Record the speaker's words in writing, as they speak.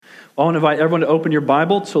I want to invite everyone to open your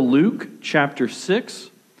Bible to Luke chapter 6.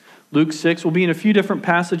 Luke 6 will be in a few different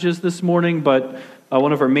passages this morning, but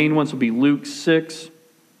one of our main ones will be Luke 6.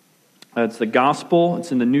 It's the gospel.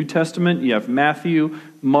 It's in the New Testament. You have Matthew,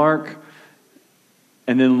 Mark,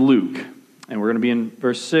 and then Luke. And we're going to be in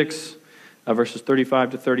verse 6, verses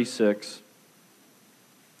 35 to 36.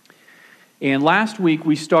 And last week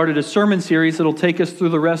we started a sermon series that will take us through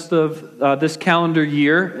the rest of this calendar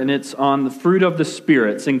year, and it's on the fruit of the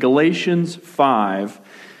Spirit. It's in Galatians 5.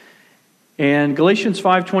 And Galatians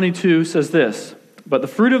 5:22 says this, "But the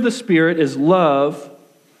fruit of the Spirit is love,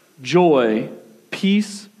 joy,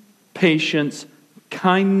 peace, patience,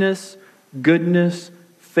 kindness, goodness,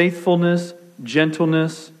 faithfulness,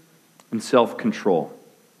 gentleness, and self-control."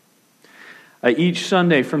 Each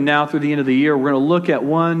Sunday from now through the end of the year, we're going to look at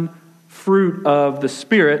one fruit of the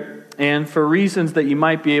Spirit, and for reasons that you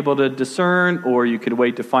might be able to discern, or you could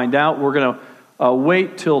wait to find out, we're going to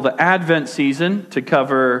wait till the Advent season to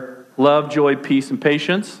cover love, joy, peace, and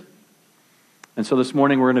patience. And so this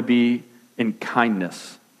morning we're going to be in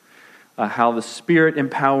kindness, how the Spirit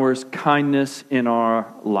empowers kindness in our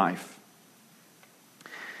life.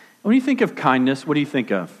 When you think of kindness, what do you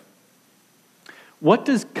think of? What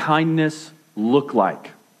does kindness look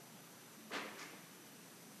like?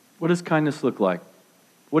 What does kindness look like?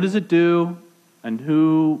 What does it do, and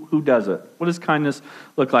who does it? What does kindness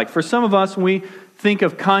look like? For some of us, when we think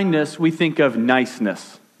of kindness, we think of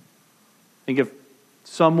niceness. Think of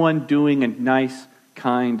someone doing a nice,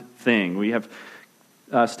 kind thing. We have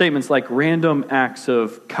statements like random acts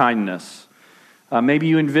of kindness. Maybe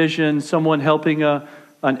you envision someone helping an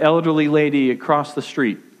elderly lady across the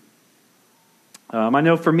street. I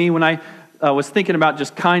know for me, when I was thinking about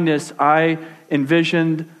just kindness, I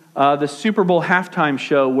envisioned the Super Bowl halftime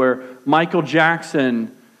show where Michael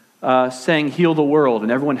Jackson sang "Heal the World"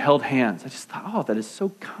 and everyone held hands. I just thought, oh, that is so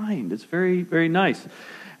kind. It's very, very nice.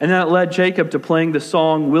 And then it led Jacob to playing the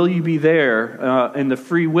song "Will You Be There" in the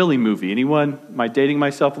Free Willy movie. Anyone? Am I dating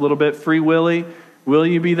myself a little bit? Free Willy, will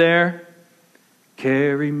you be there?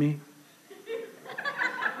 Carry me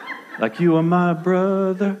like you are my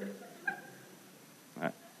brother. All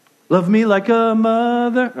right. Love me like a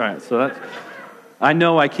mother. All right, so that's... I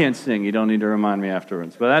know I can't sing. You don't need to remind me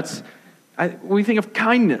afterwards. But when we think of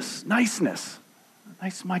kindness, niceness, a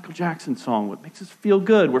nice Michael Jackson song, what makes us feel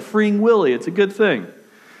good. We're freeing Willie. It's a good thing.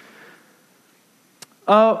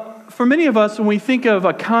 For many of us, when we think of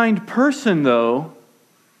a kind person, though,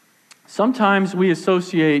 sometimes we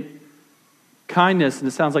associate kindness, and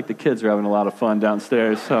it sounds like the kids are having a lot of fun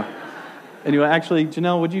downstairs. So, anyway, actually,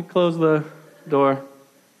 Janelle, would you close the door?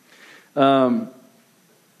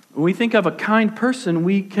 When we think of a kind person,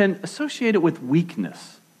 we can associate it with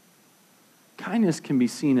weakness. Kindness can be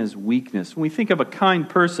seen as weakness. When we think of a kind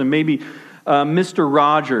person, maybe Mr.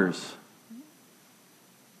 Rogers.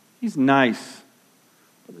 He's nice,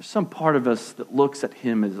 but there's some part of us that looks at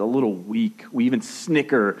him as a little weak. We even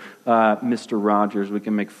snicker Mr. Rogers. We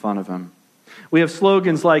can make fun of him. We have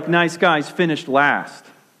slogans like "Nice guys finished last,"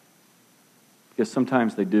 because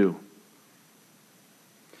sometimes they do.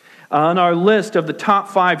 On our list of the top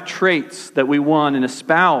 5 traits that we want in a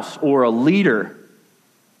spouse or a leader,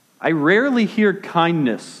 I rarely hear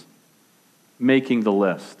kindness making the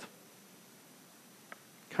list.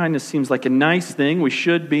 Kindness seems like a nice thing. We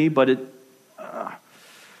should be, but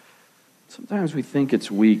sometimes we think it's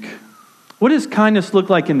weak. What does kindness look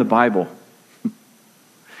like in the Bible?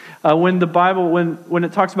 When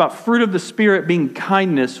it talks about fruit of the Spirit being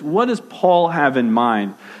kindness, what does Paul have in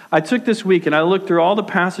mind? I took this week and I looked through all the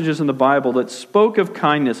passages in the Bible that spoke of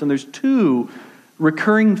kindness, and there's 2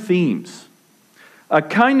 recurring themes.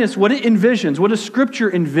 Kindness, what it envisions, what does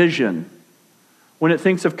Scripture envision when it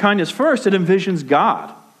thinks of kindness? First, it envisions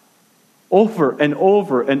God. Over and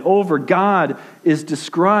over and over, God is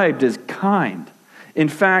described as kind. In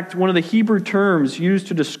fact, one of the Hebrew terms used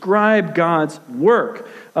to describe God's work,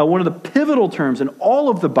 one of the pivotal terms in all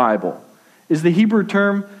of the Bible, is the Hebrew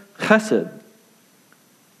term chesed,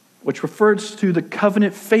 which refers to the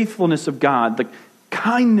covenant faithfulness of God, the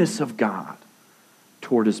kindness of God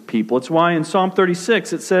toward His people. It's why in Psalm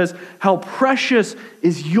 36 it says, "How precious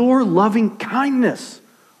is your loving kindness,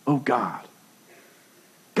 O God."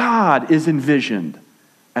 God is envisioned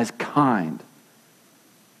as kind.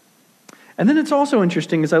 And then it's also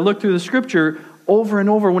interesting, as I look through the Scripture over and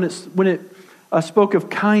over, when it spoke of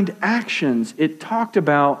kind actions, it talked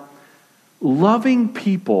about loving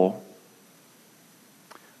people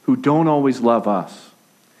who don't always love us.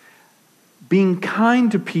 Being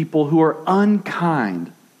kind to people who are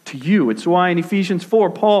unkind to you. It's why in Ephesians 4,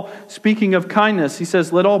 Paul, speaking of kindness, he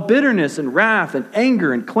says, let all bitterness and wrath and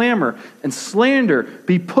anger and clamor and slander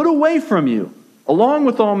be put away from you, along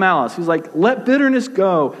with all malice. He's like, let bitterness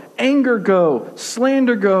go, anger go,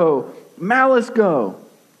 slander go, malice go.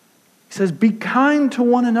 He says, be kind to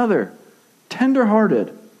one another,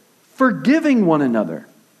 tenderhearted, forgiving one another,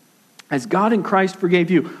 as God in Christ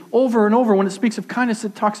forgave you. Over and over, when it speaks of kindness,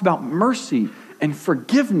 it talks about mercy and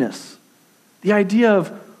forgiveness. The idea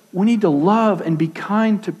of we need to love and be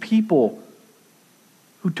kind to people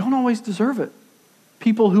who don't always deserve it.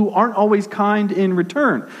 People who aren't always kind in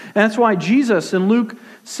return. And that's why Jesus in Luke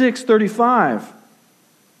 6:35,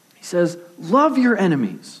 he says, love your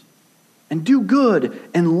enemies and do good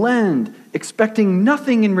and lend, expecting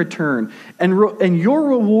nothing in return. And your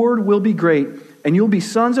reward will be great, and you'll be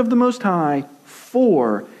sons of the Most High,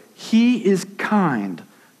 for He is kind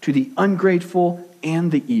to the ungrateful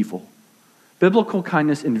and the evil. Biblical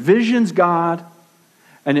kindness envisions God,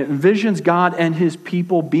 and it envisions God and His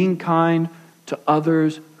people being kind to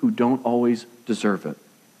others who don't always deserve it.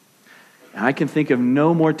 And I can think of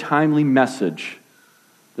no more timely message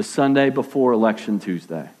the Sunday before Election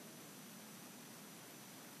Tuesday.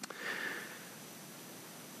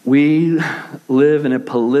 We live in a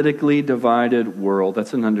politically divided world.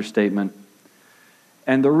 That's an understatement.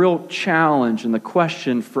 And the real challenge and the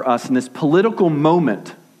question for us in this political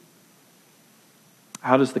moment,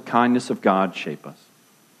 how does the kindness of God shape us?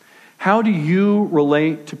 How do you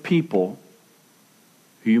relate to people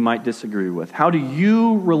who you might disagree with? How do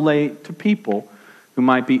you relate to people who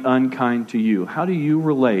might be unkind to you? How do you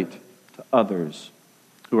relate to others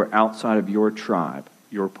who are outside of your tribe,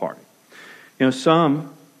 your party? You know,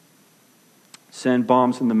 some send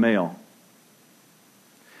bombs in the mail.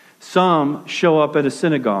 Some show up at a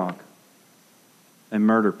synagogue and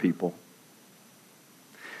murder people.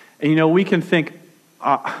 And you know, we can think,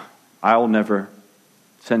 I'll never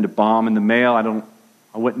send a bomb in the mail.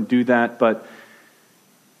 I wouldn't do that, but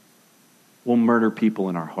we'll murder people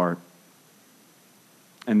in our heart.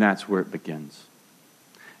 And that's where it begins.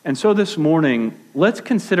 And so this morning, let's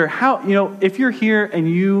consider how, if you're here and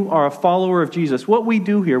you are a follower of Jesus, what we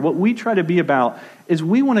do here, what we try to be about, is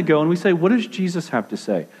we want to go and we say, what does Jesus have to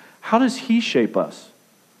say? How does He shape us?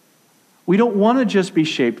 We don't want to just be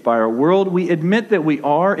shaped by our world. We admit that we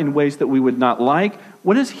are in ways that we would not like.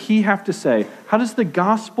 What does He have to say? How does the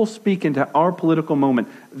gospel speak into our political moment?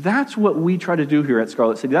 That's what we try to do here at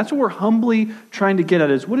Scarlet City. That's what we're humbly trying to get at,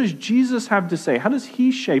 is what does Jesus have to say? How does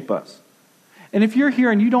He shape us? And if you're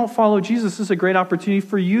here and you don't follow Jesus, this is a great opportunity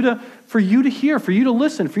for you to hear, for you to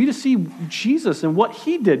listen, for you to see Jesus and what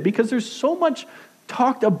He did, because there's so much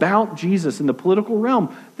talked about Jesus in the political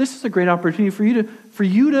realm. This is a great opportunity for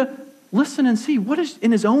you to listen and see what is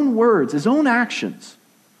in His own words, His own actions.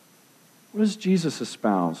 What does Jesus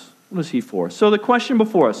espouse? What is He for? So the question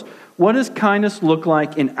before us, what does kindness look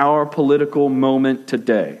like in our political moment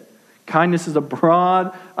today? Kindness is a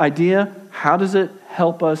broad idea. How does it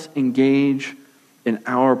help us engage in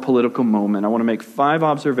our political moment? I want to make 5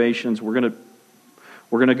 observations. We're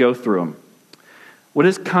going to go through them. What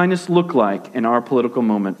does kindness look like in our political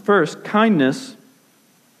moment? First, kindness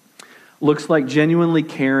looks like genuinely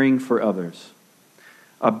caring for others.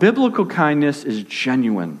 Biblical kindness is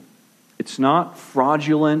genuine. It's not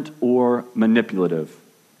fraudulent or manipulative.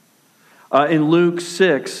 In Luke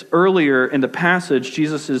 6, earlier in the passage,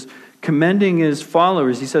 Jesus is commending His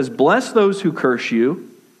followers. He says, bless those who curse you.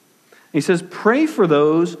 He says, pray for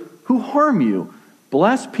those who harm you.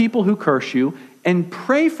 Bless people who curse you, and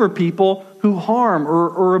pray for people who harm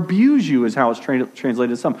or abuse you, is how it's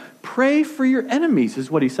translated some. Pray for your enemies, is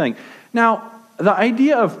what He's saying. Now, the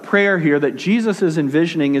idea of prayer here that Jesus is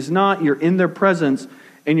envisioning is not you're in their presence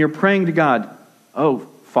and you're praying to God, oh,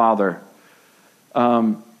 Father,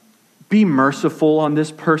 be merciful on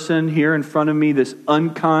this person here in front of me, this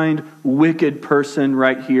unkind, wicked person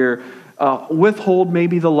right here. Withhold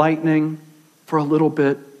maybe the lightning for a little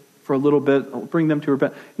bit, bring them to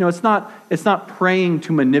repent. It's not praying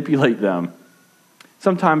to manipulate them.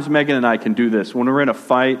 Sometimes Megan and I can do this. When we're in a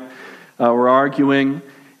fight, we're arguing,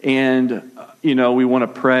 and, we want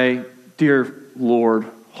to pray, dear Lord,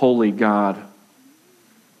 holy God,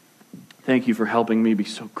 thank you for helping me be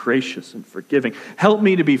so gracious and forgiving. Help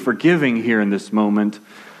me to be forgiving here in this moment.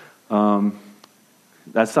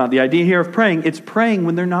 That's not the idea here of praying. It's praying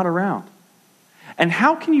when they're not around. And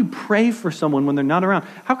how can you pray for someone when they're not around?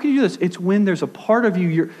 How can you do this? It's when there's a part of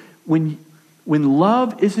you, when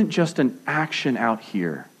love isn't just an action out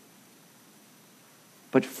here,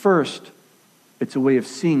 but first, it's a way of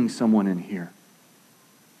seeing someone in here.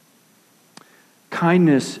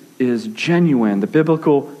 kindness is genuine. The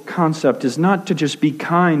biblical concept is not to just be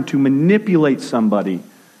kind to manipulate somebody,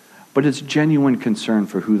 but it's genuine concern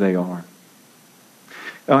for who they are.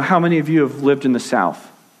 How many of you have lived in the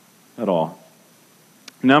South at all?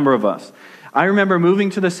 A number of us. I remember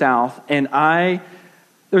moving to the South, and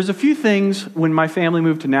there's a few things when my family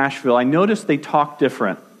moved to Nashville, I noticed they talked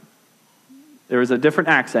different. There was a different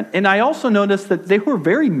accent. And I also noticed that they were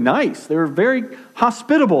very nice. They were very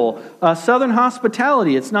hospitable. Southern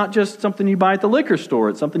hospitality, it's not just something you buy at the liquor store.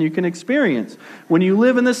 It's something you can experience. When you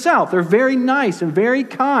live in the South, they're very nice and very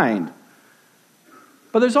kind.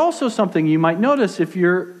 But there's also something you might notice if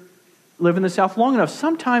you live in the South long enough.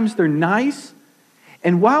 Sometimes they're nice,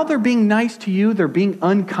 and while they're being nice to you, they're being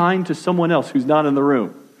unkind to someone else who's not in the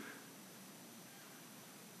room.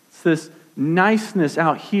 It's this niceness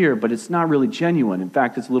out here, but it's not really genuine. In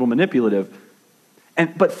fact, it's a little manipulative.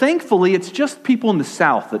 But thankfully, it's just people in the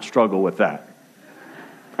South that struggle with that.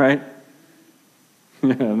 Right?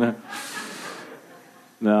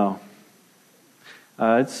 No.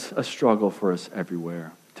 It's a struggle for us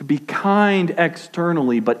everywhere. To be kind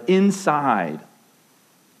externally, but inside,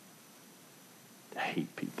 to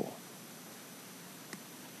hate people.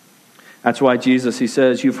 That's why Jesus, he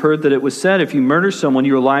says, you've heard that it was said, if you murder someone,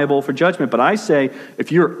 you are liable for judgment. But I say,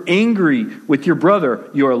 if you're angry with your brother,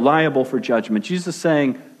 you are liable for judgment. Jesus is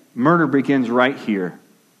saying, murder begins right here.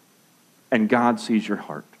 And God sees your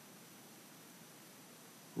heart.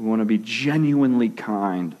 We want to be genuinely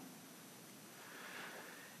kind.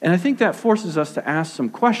 And I think that forces us to ask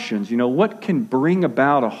some questions. What can bring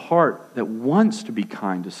about a heart that wants to be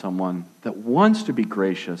kind to someone, that wants to be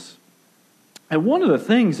gracious? And one of the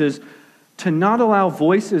things is to not allow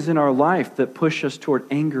voices in our life that push us toward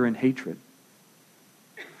anger and hatred.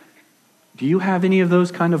 Do you have any of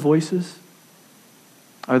those kind of voices?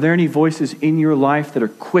 Are there any voices in your life that are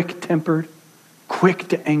quick-tempered, quick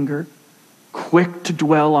to anger, quick to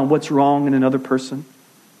dwell on what's wrong in another person?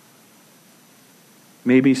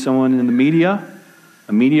 Maybe someone in the media,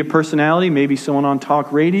 a media personality, maybe someone on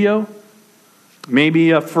talk radio, maybe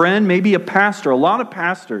a friend, maybe a pastor. A lot of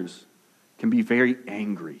pastors can be very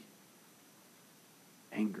angry.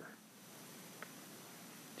 Anger.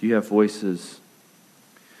 Do you have voices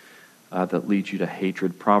that lead you to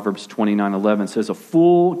hatred? Proverbs 29:11 says, a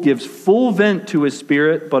fool gives full vent to his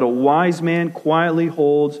spirit, but a wise man quietly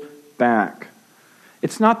holds back.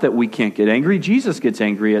 It's not that we can't get angry. Jesus gets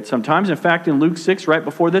angry at sometimes. In fact, in Luke 6, right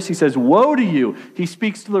before this, he says, woe to you. He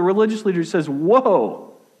speaks to the religious leader. He says,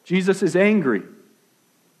 whoa. Jesus is angry.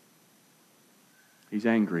 He's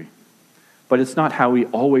angry. But it's not how he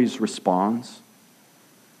always responds.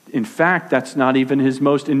 In fact, that's not even his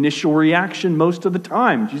most initial reaction most of the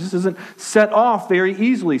time. Jesus isn't set off very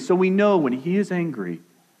easily. So we know when he is angry,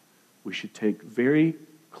 we should take very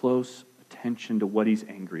close attention to what he's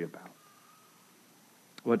angry about.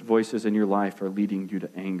 What voices in your life are leading you to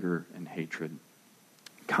anger and hatred?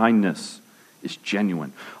 Kindness is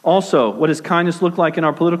genuine. Also, what does kindness look like in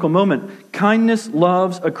our political moment? Kindness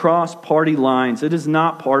loves across party lines. It is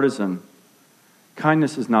not partisan.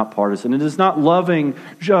 Kindness is not partisan. It is not loving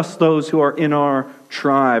just those who are in our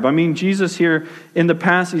tribe. Jesus here in the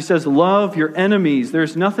passage, he says, love your enemies.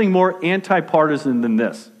 There's nothing more anti-partisan than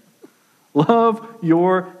this. Love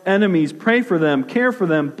your enemies. Pray for them. Care for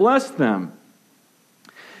them. Bless them.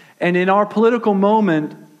 And in our political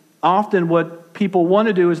moment, often what people want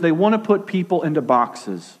to do is they want to put people into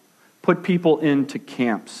boxes, put people into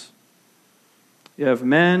camps. You have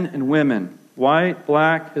men and women, white,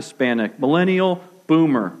 black, Hispanic, millennial,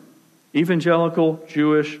 boomer, evangelical,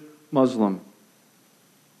 Jewish, Muslim.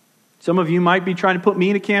 Some of you might be trying to put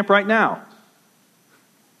me in a camp right now.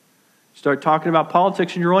 Start talking about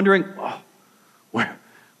politics and you're wondering,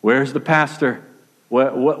 where's the pastor?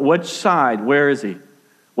 Which side? Where is he?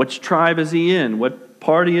 Which tribe is he in? What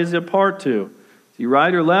party is he a part to? Is he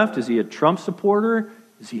right or left? Is he a Trump supporter?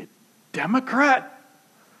 Is he a Democrat?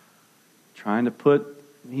 Trying to put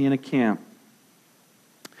me in a camp.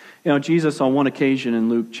 Jesus on one occasion in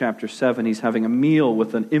Luke chapter 7, he's having a meal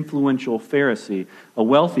with an influential Pharisee, a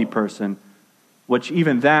wealthy person, which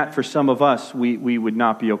even that for some of us we would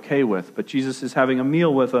not be okay with. But Jesus is having a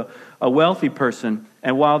meal with a wealthy person,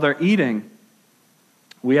 and while they're eating,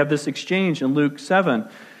 we have this exchange in Luke 7.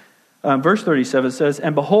 Verse 37 says,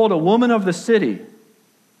 and behold, a woman of the city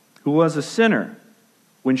who was a sinner,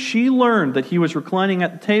 when she learned that he was reclining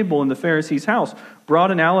at the table in the Pharisee's house,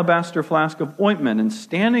 brought an alabaster flask of ointment, and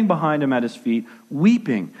standing behind him at his feet,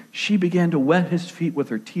 weeping, she began to wet his feet with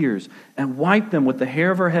her tears, and wiped them with the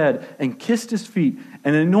hair of her head, and kissed his feet,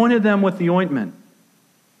 and anointed them with the ointment.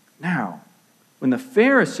 Now, when the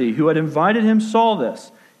Pharisee who had invited him saw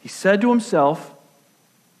this, he said to himself,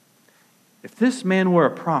 if this man were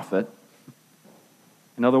a prophet,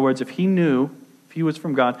 in other words, if he was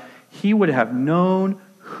from God, he would have known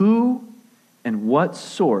who and what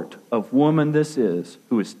sort of woman this is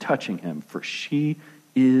who is touching him, for she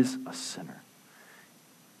is a sinner.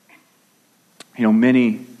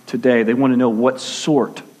 Many today, they want to know what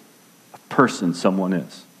sort of person someone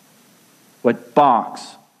is. What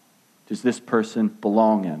box does this person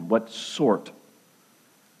belong in? What sort?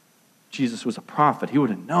 Jesus was a prophet. He would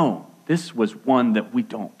have known this was one that we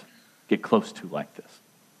don't get close to like this.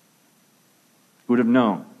 He would have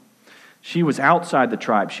known. She was outside the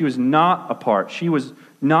tribe. She was not a part. She was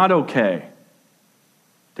not okay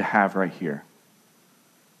to have right here.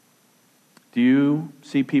 Do you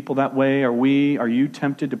see people that way? Are you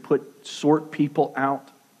tempted to sort people out?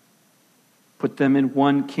 Put them in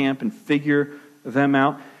one camp and figure them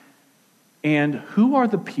out? And who are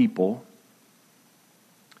the people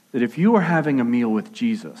that if you were having a meal with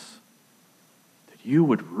Jesus, that you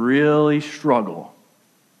would really struggle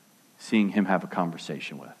seeing him have a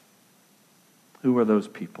conversation with? Who are those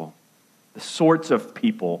people? The sorts of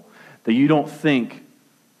people that you don't think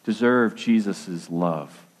deserve Jesus'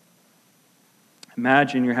 love.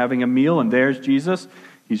 Imagine you're having a meal and there's Jesus.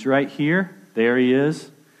 He's right here. There he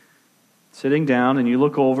is, sitting down, and you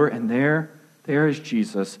look over and there is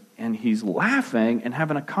Jesus, and he's laughing and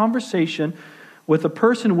having a conversation with a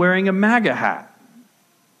person wearing a MAGA hat,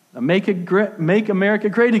 a Make America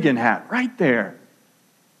Great Again hat, right there.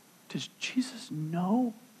 Does Jesus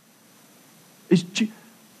know? Is he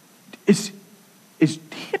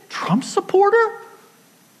a Trump supporter?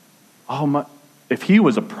 Oh my! If he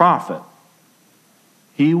was a prophet,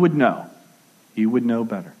 he would know. He would know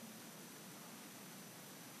better.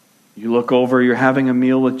 You look over, you're having a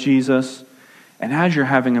meal with Jesus, and as you're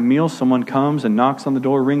having a meal, someone comes and knocks on the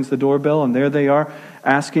door, rings the doorbell, and there they are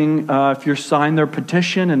asking if you're signing their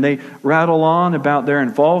petition, and they rattle on about their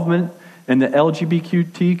involvement in the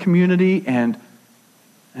LGBT community, and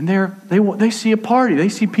they see a party. They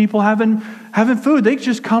see people having food. They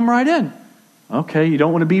just come right in. Okay, you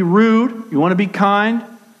don't want to be rude. You want to be kind.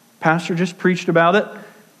 Pastor just preached about it.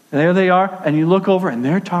 And there they are, and you look over, and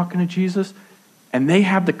they're talking to Jesus, and they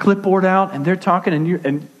have the clipboard out, and they're talking,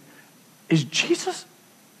 and is Jesus,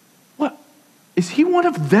 what? Is he one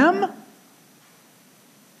of them?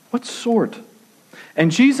 What sort?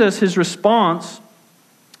 And Jesus, his response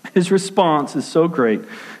is so great.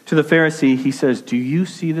 To the Pharisee, he says, do you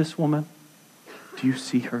see this woman? Do you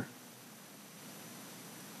see her?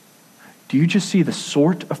 Do you just see the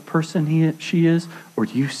sort of person she is, or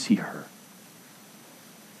do you see her?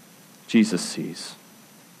 Jesus sees.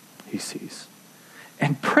 He sees.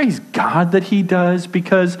 And praise God that he does,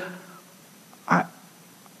 because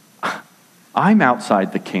I'm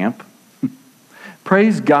outside the camp.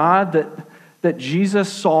 Praise God that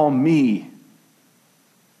Jesus saw me,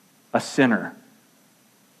 a sinner,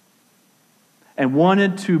 and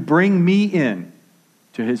wanted to bring me in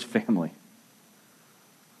to his family.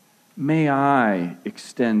 May I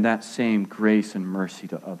extend that same grace and mercy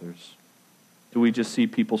to others. Do we just see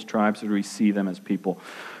people's tribes, or do we see them as people?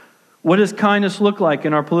 What does kindness look like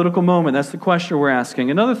in our political moment? That's the question we're asking.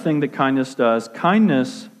 Another thing that kindness does,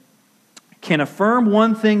 kindness can affirm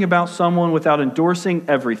one thing about someone without endorsing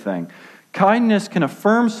everything. Kindness can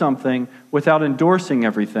affirm something without endorsing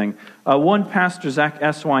everything. One pastor, Zach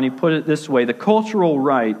Eswine, he put it this way: the cultural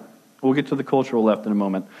right, we'll get to the cultural left in a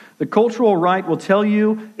moment. The cultural right will tell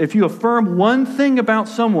you if you affirm one thing about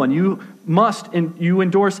someone, you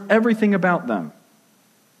endorse everything about them.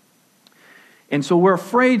 And so we're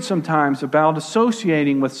afraid sometimes about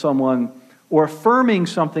associating with someone or affirming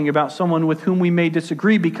something about someone with whom we may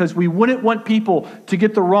disagree, because we wouldn't want people to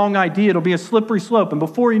get the wrong idea. It'll be a slippery slope. And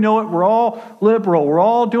before you know it, we're all liberal. We're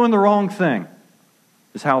all doing the wrong thing,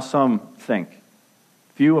 is how some think.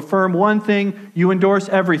 If you affirm one thing, you endorse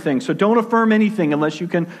everything. So don't affirm anything unless you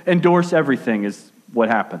can endorse everything, is what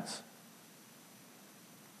happens.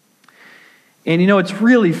 And it's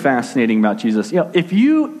really fascinating about Jesus.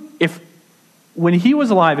 If when he was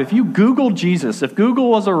alive, if you Googled Jesus, if Google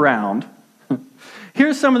was around,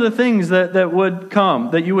 here's some of the things that would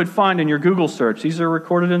come, that you would find in your Google search. These are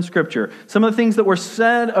recorded in Scripture. Some of the things that were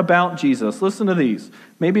said about Jesus. Listen to these.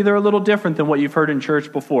 Maybe they're a little different than what you've heard in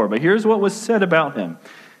church before, but here's what was said about him.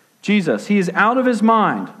 Jesus, he is out of his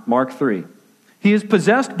mind, Mark 3. He is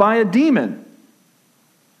possessed by a demon.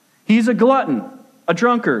 He's a glutton, a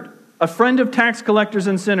drunkard, a friend of tax collectors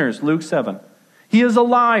and sinners, Luke 7. He is a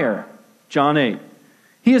liar, John 8.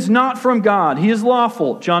 He is not from God. He is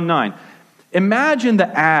lawful, John 9. Imagine the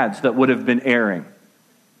ads that would have been airing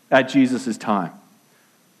at Jesus' time.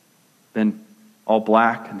 Then all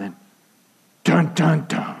black, and then dun, dun,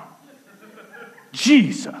 dun.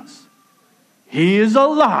 Jesus, he is a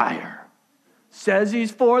liar. Says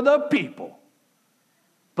he's for the people,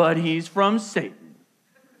 but he's from Satan.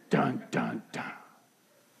 Dun, dun, dun.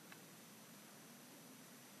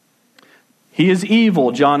 He is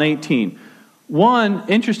evil, John 18. One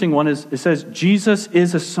interesting one is, it says, Jesus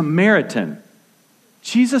is a Samaritan.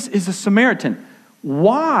 Jesus is a Samaritan.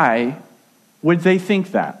 Why would they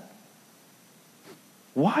think that?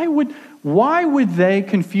 Why would they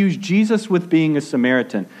confuse Jesus with being a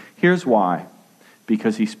Samaritan? Here's why.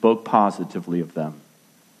 Because he spoke positively of them.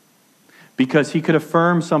 Because he could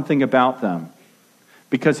affirm something about them.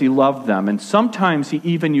 Because he loved them. And sometimes he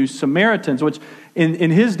even used Samaritans, which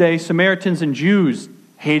in his day, Samaritans and Jews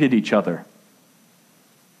hated each other.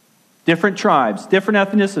 Different tribes, different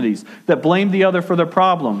ethnicities that blamed the other for their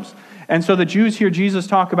problems. And so the Jews hear Jesus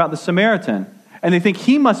talk about the Samaritan, and they think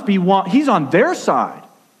he must be one, he's on their side.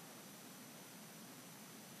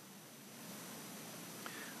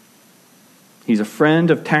 He's a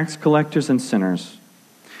friend of tax collectors and sinners.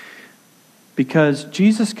 Because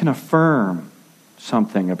Jesus can affirm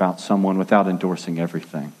something about someone without endorsing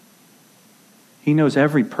everything. He knows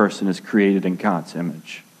every person is created in God's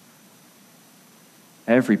image.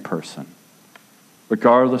 Every person,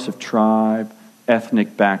 regardless of tribe,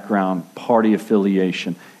 ethnic background, party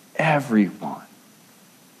affiliation, everyone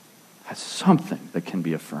has something that can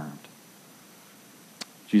be affirmed.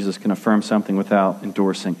 Jesus can affirm something without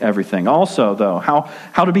endorsing everything. Also, though,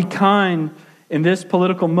 how to be kind in this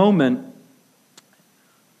political moment,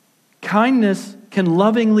 kindness can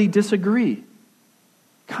lovingly disagree.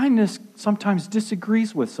 Kindness sometimes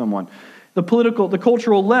disagrees with someone. The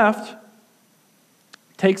cultural left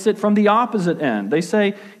takes it from the opposite end. They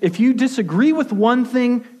say, if you disagree with one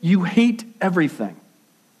thing, you hate everything.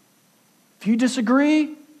 If you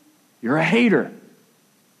disagree, you're a hater.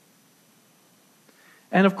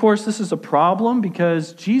 And of course, this is a problem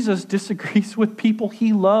because Jesus disagrees with people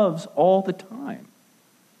he loves all the time.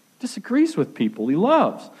 Disagrees with people he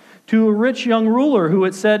loves. To a rich young ruler who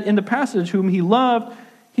it said in the passage whom he loved,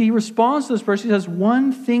 he responds to this person. He says,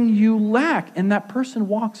 one thing you lack, and that person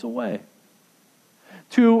walks away.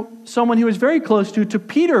 To someone he was very close to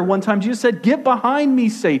Peter, one time Jesus said, get behind me,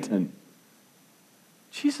 Satan.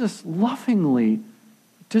 Jesus lovingly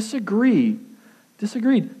disagreed.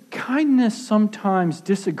 Kindness sometimes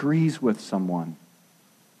disagrees with someone.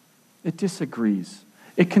 It disagrees.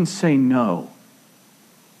 It can say no.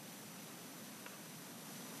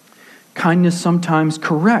 Kindness sometimes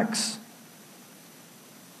corrects.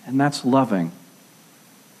 And that's loving.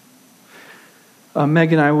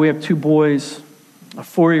 Meg and I, we have two boys, a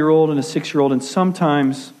 4-year-old and a 6-year-old, and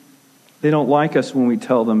sometimes they don't like us when we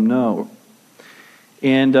tell them no.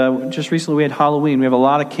 And just recently we had Halloween. We have a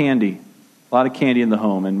lot of candy in the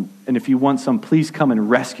home. And if you want some, please come and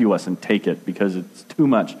rescue us and take it because it's too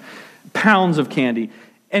much. Pounds of candy.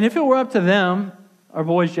 And if it were up to them, our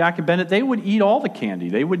boys, Jack and Bennett, they would eat all the candy.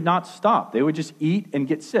 They would not stop. They would just eat and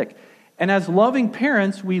get sick. And as loving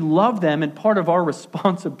parents, we love them, and part of our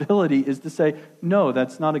responsibility is to say, no,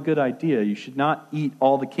 that's not a good idea. You should not eat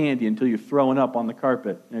all the candy until you're throwing up on the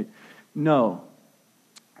carpet. No.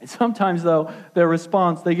 And sometimes, though, their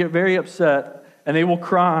response, they get very upset, and they will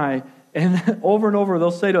cry, and over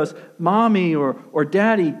they'll say to us, Mommy or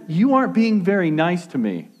Daddy, you aren't being very nice to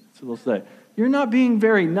me. So they'll say, you're not being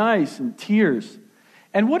very nice, in tears.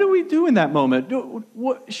 And what do we do in that moment?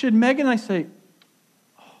 Should Meg and I say,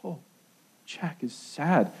 oh, Jack is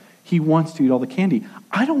sad. He wants to eat all the candy.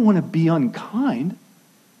 I don't want to be unkind.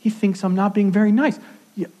 He thinks I'm not being very nice.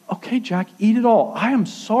 Yeah, okay, Jack, eat it all. I am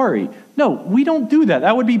sorry. No, we don't do that.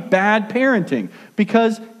 That would be bad parenting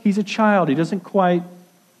because he's a child. He doesn't quite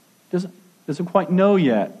know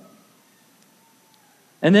yet.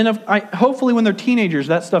 And then hopefully when they're teenagers,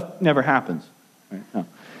 that stuff never happens. Right? No.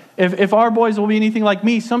 If our boys will be anything like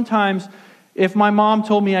me, sometimes if my mom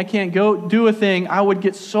told me I can't go do a thing, I would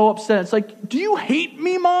get so upset. It's like, do you hate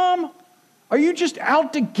me, Mom? Are you just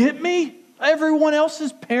out to get me? Everyone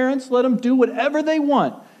else's parents, let them do whatever they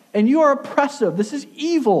want. And you are oppressive. This is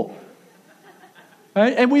evil.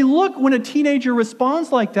 Right? And we look when a teenager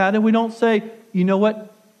responds like that and we don't say, you know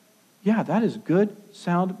what? Yeah, that is good,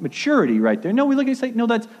 sound maturity right there. No, we look and say, no,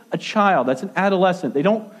 that's a child. That's an adolescent.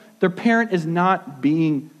 Their parent is not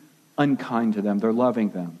being unkind to them. They're loving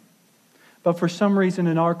them. But for some reason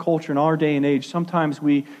in our culture, in our day and age, sometimes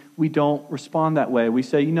we don't respond that way. We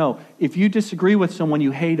say, if you disagree with someone, you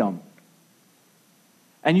hate them.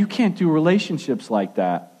 And you can't do relationships like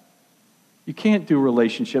that. You can't do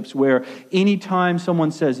relationships where anytime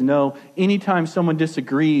someone says no, anytime someone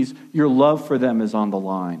disagrees, your love for them is on the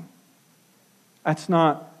line. That's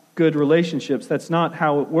not good relationships. That's not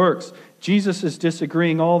how it works. Jesus is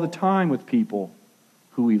disagreeing all the time with people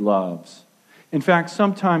who he loves. In fact,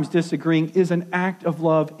 sometimes disagreeing is an act of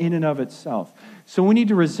love in and of itself. So we need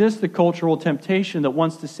to resist the cultural temptation that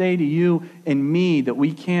wants to say to you and me that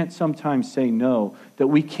we can't sometimes say no, that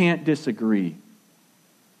we can't disagree.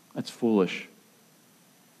 That's foolish.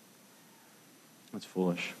 That's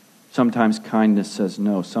foolish. Sometimes kindness says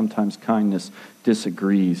no. Sometimes kindness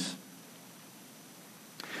disagrees.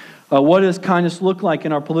 What does kindness look like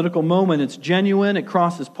in our political moment? It's genuine. It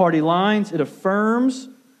crosses party lines. It affirms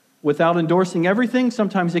without endorsing everything.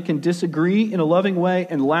 Sometimes it can disagree in a loving way.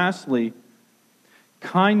 And lastly,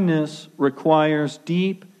 kindness requires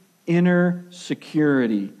deep inner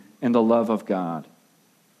security in the love of God.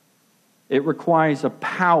 It requires a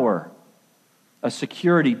power, a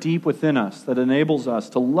security deep within us that enables us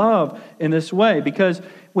to love in this way. Because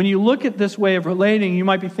when you look at this way of relating, you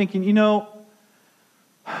might be thinking,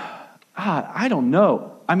 I don't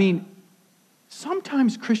know. I mean,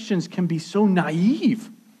 sometimes Christians can be so naive.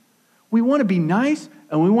 We want to be nice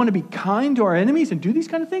and we want to be kind to our enemies and do these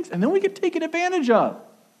kind of things, and then we get taken advantage of.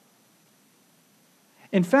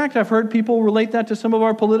 In fact, I've heard people relate that to some of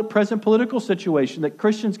our present political situation, that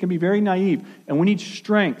Christians can be very naive, and we need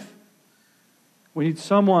strength. We need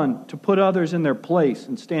someone to put others in their place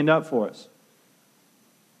and stand up for us.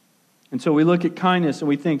 And so we look at kindness and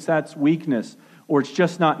we think that's weakness, or it's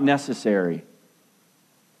just not necessary.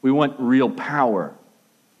 We want real power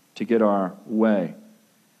to get our way.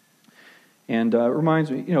 And it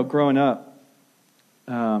reminds me, growing up,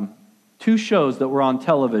 2 shows that were on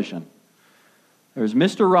television. There's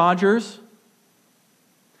Mr. Rogers.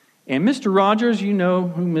 And Mr. Rogers, you know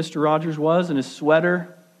who Mr. Rogers was, and his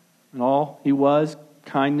sweater and all he was,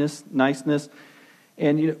 kindness, niceness.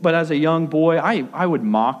 But as a young boy, I would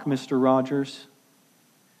mock Mr. Rogers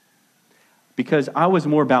because I was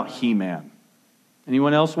more about He-Man.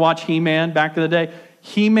 Anyone else watch He-Man back in the day?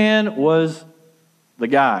 He-Man was the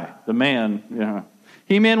guy, the man. Yeah.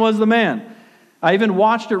 He-Man was the man. I even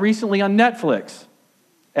watched it recently on Netflix.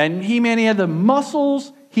 And He-Man, he had the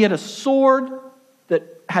muscles. He had a sword that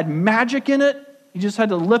had magic in it. He just had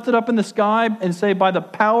to lift it up in the sky and say, by the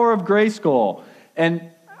power of Grayskull. And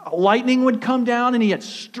lightning would come down, and he had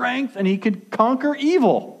strength, and he could conquer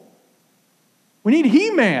evil. We need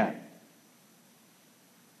He-Man.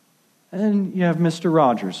 And then you have Mr.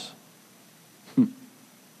 Rogers,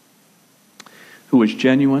 who was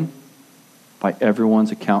genuine by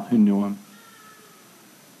everyone's account who knew him.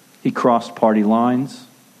 He crossed party lines.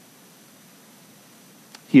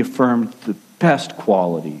 He affirmed the best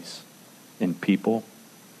qualities in people.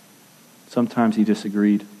 Sometimes he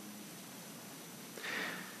disagreed.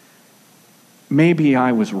 Maybe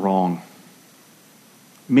I was wrong.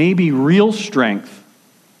 Maybe real strength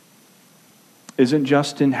isn't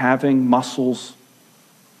just in having muscles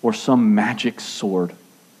or some magic sword.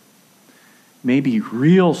 Maybe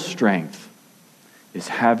real strength is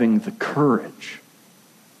having the courage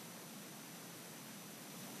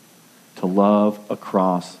to love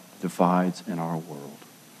across divides in our world.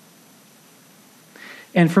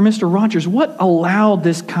 And for Mr. Rogers, what allowed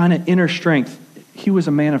this kind of inner strength? He was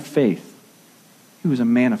a man of faith. He was a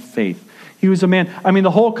man of faith. He was a man,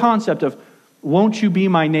 the whole concept of, won't you be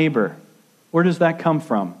my neighbor? Where does that come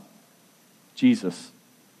from? Jesus.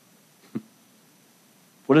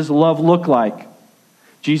 What does love look like?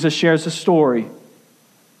 Jesus shares a story.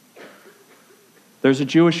 There's a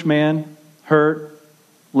Jewish man, hurt,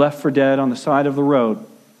 left for dead on the side of the road.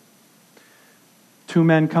 2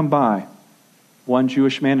 men come by. One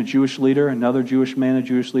Jewish man, a Jewish leader, another Jewish man, a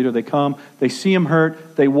Jewish leader. They come, they see him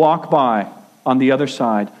hurt, they walk by on the other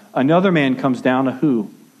side. Another man comes down, a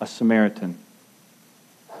who? A Samaritan.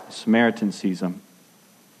 The Samaritan sees him,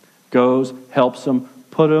 goes, helps him,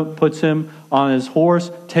 puts him on his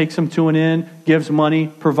horse, takes him to an inn, gives money,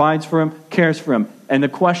 provides for him, cares for him. And the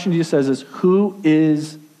question he says is, who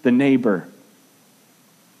is the neighbor?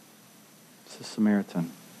 It's the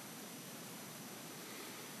Samaritan.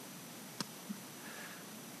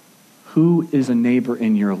 Who is a neighbor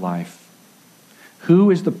in your life?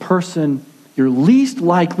 Who is the person you're least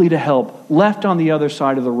likely to help, left on the other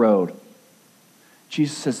side of the road?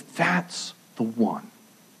 Jesus says, that's the one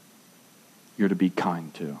you're to be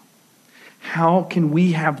kind to. How can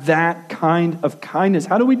we have that kind of kindness?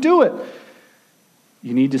 How do we do it?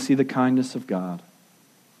 You need to see the kindness of God.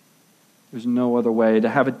 There's no other way. To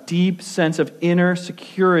have a deep sense of inner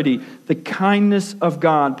security, the kindness of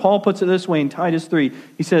God. Paul puts it this way in Titus 3.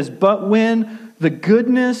 He says, but when the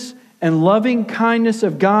goodness and loving kindness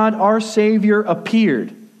of God, our Savior,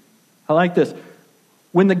 appeared. I like this.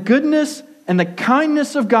 When the goodness and the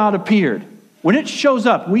kindness of God appeared. When it shows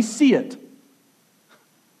up, we see it.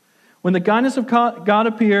 When the kindness of God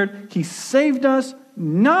appeared, he saved us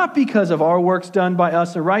not because of our works done by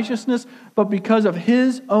us in righteousness, but because of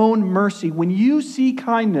his own mercy. When you see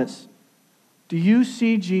kindness, do you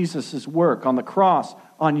see Jesus' work on the cross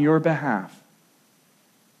on your behalf?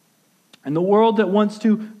 In the world that wants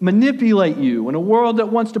to manipulate you, in a world that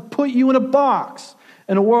wants to put you in a box,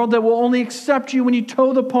 in a world that will only accept you when you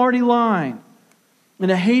toe the party line, in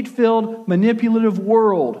a hate-filled, manipulative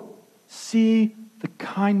world, see the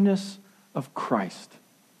kindness of Christ.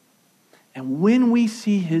 And when we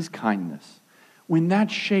see his kindness, when that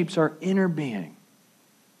shapes our inner being,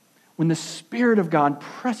 when the Spirit of God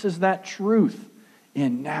presses that truth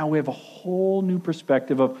in, now we have a whole new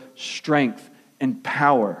perspective of strength and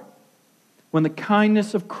power. When the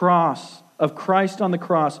kindness of Christ on the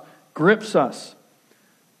cross grips us,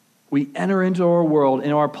 we enter into our world,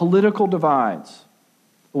 in our political divides.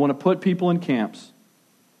 We want to put people in camps.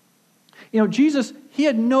 Jesus, he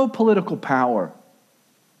had no political power.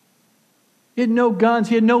 He had no guns.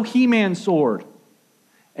 He had no He-Man sword.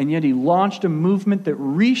 And yet he launched a movement that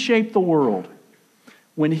reshaped the world.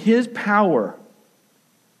 When his power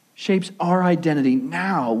shapes our identity,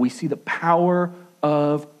 now we see the power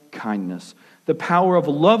of kindness. The power of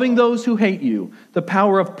loving those who hate you. The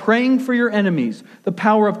power of praying for your enemies. The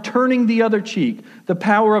power of turning the other cheek. The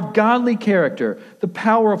power of godly character. The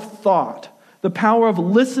power of thought. The power of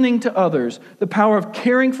listening to others. The power of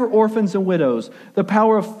caring for orphans and widows. The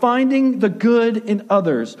power of finding the good in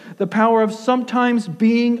others. The power of sometimes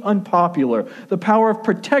being unpopular. The power of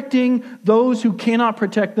protecting those who cannot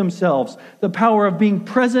protect themselves. The power of being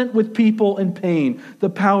present with people in pain.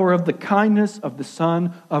 The power of the kindness of the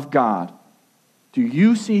Son of God. Do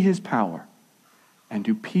you see his power? And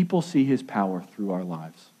do people see his power through our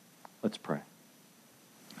lives? Let's pray.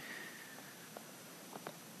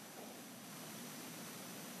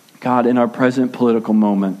 God, in our present political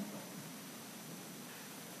moment,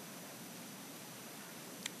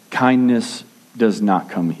 kindness does not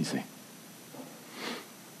come easy.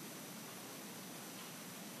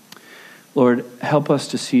 Lord, help us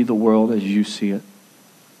to see the world as you see it.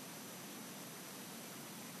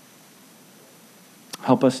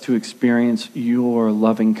 Help us to experience your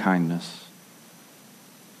loving kindness.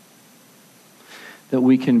 That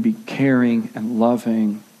we can be caring and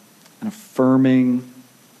loving and affirming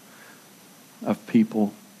of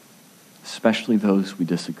people, especially those we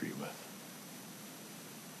disagree with.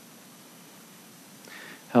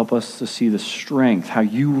 Help us to see the strength, how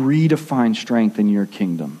you redefine strength in your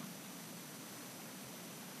kingdom.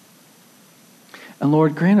 And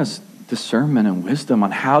Lord, grant us discernment and wisdom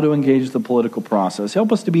on how to engage the political process.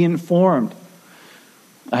 Help us to be informed.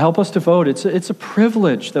 Help us to vote. It's a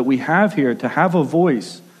privilege that we have here to have a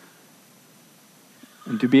voice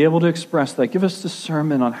and to be able to express that. Give us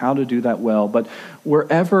discernment on how to do that well. But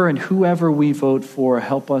wherever and whoever we vote for,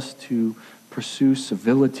 help us to pursue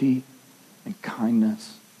civility and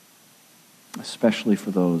kindness, especially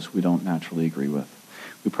for those we don't naturally agree with.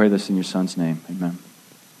 We pray this in your Son's name. Amen.